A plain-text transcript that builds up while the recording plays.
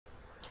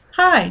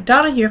Hi,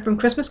 Donna here from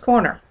Christmas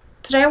Corner.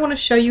 Today I want to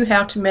show you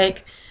how to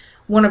make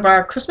one of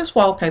our Christmas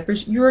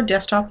wallpapers your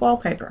desktop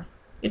wallpaper.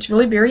 It's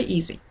really very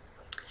easy.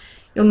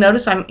 You'll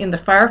notice I'm in the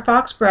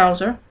Firefox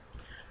browser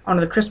on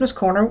the Christmas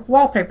Corner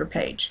wallpaper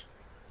page.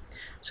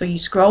 So you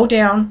scroll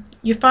down,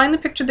 you find the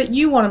picture that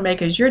you want to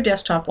make as your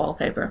desktop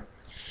wallpaper,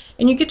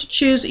 and you get to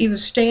choose either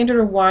standard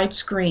or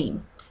widescreen.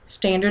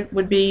 Standard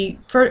would be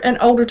for an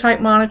older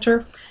type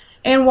monitor,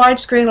 and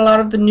widescreen, a lot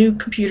of the new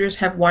computers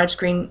have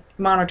widescreen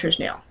monitors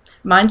now.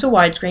 Mine's a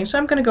widescreen, so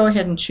I'm going to go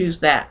ahead and choose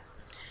that.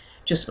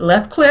 Just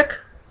left click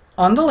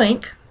on the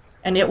link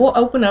and it will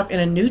open up in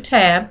a new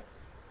tab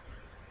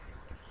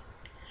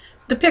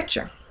the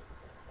picture.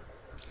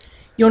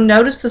 You'll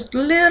notice this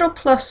little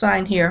plus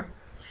sign here.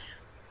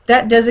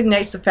 That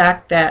designates the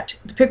fact that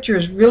the picture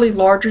is really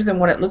larger than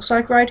what it looks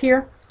like right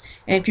here.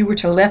 And if you were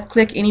to left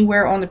click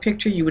anywhere on the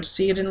picture, you would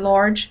see it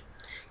enlarge.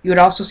 You would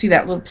also see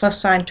that little plus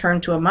sign turn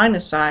to a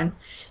minus sign.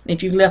 And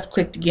if you left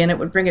clicked again, it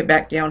would bring it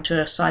back down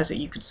to a size that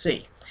you could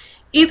see.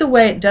 Either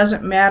way, it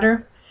doesn't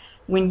matter.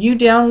 When you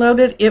download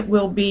it, it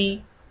will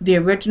be the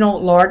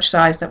original large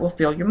size that will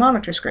fill your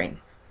monitor screen.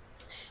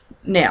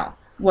 Now,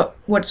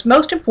 what's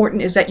most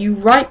important is that you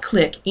right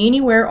click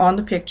anywhere on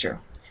the picture.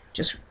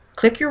 Just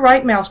click your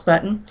right mouse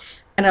button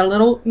and a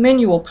little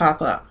menu will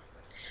pop up.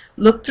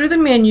 Look through the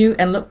menu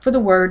and look for the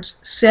words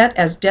Set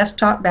as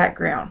Desktop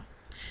Background.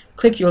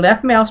 Click your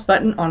left mouse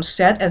button on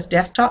Set as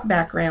Desktop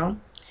Background.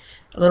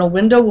 A little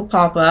window will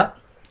pop up.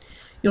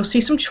 You'll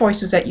see some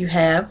choices that you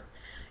have.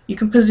 You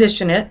can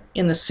position it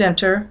in the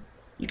center,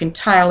 you can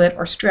tile it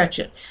or stretch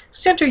it.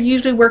 Center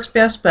usually works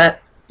best,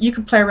 but you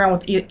can play around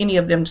with any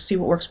of them to see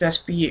what works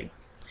best for you.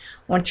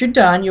 Once you're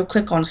done, you'll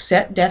click on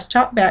Set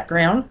Desktop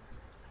Background,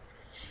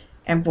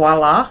 and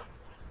voila,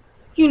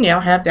 you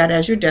now have that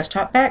as your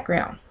desktop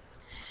background.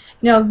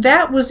 Now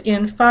that was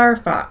in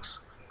Firefox.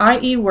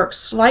 IE works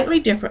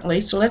slightly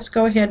differently, so let's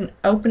go ahead and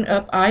open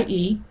up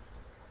IE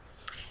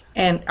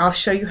and I'll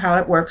show you how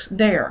it works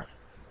there.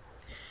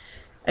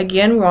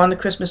 Again, we're on the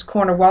Christmas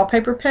Corner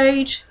wallpaper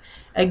page.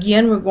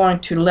 Again, we're going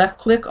to left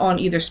click on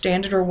either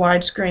standard or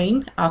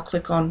widescreen. I'll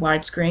click on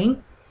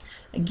widescreen.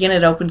 Again,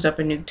 it opens up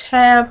a new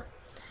tab.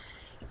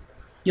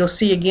 You'll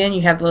see again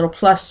you have the little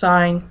plus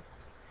sign,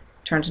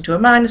 turns into a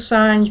minus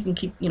sign. You can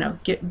keep,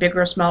 get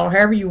bigger or smaller,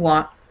 however you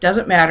want.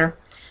 Doesn't matter.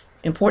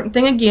 Important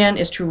thing again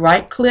is to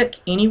right click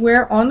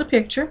anywhere on the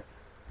picture.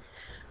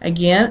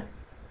 Again,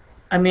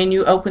 a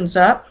menu opens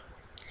up.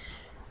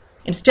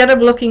 Instead of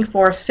looking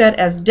for Set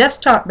as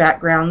Desktop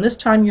Background, this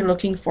time you're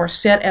looking for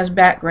Set as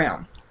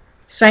Background.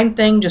 Same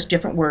thing, just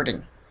different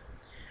wording.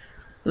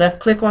 Left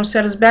click on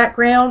Set as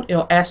Background.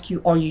 It'll ask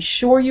you, are you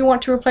sure you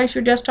want to replace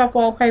your desktop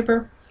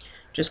wallpaper?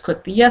 Just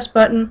click the Yes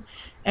button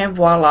and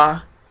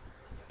voila,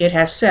 it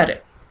has set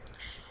it.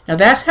 Now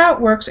that's how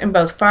it works in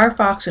both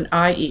Firefox and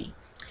IE.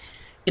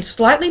 It's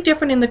slightly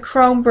different in the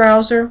Chrome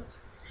browser.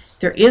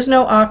 There is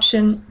no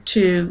option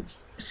to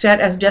set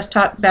as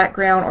desktop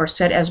background or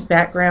set as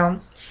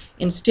background.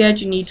 Instead,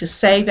 you need to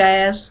save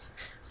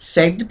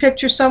the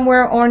picture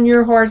somewhere on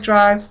your hard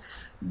drive,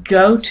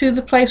 go to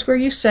the place where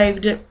you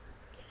saved it,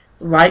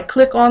 right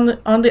click on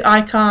the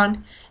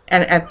icon,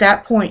 and at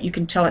that point you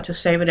can tell it to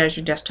save it as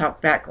your desktop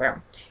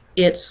background.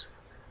 It's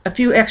a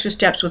few extra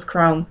steps with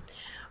Chrome,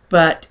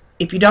 but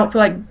if you don't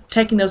feel like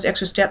taking those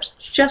extra steps,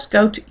 just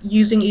go to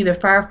using either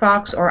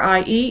Firefox or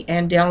IE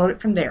and download it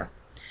from there.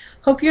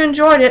 Hope you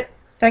enjoyed it.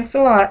 Thanks a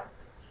lot.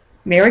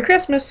 Merry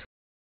Christmas.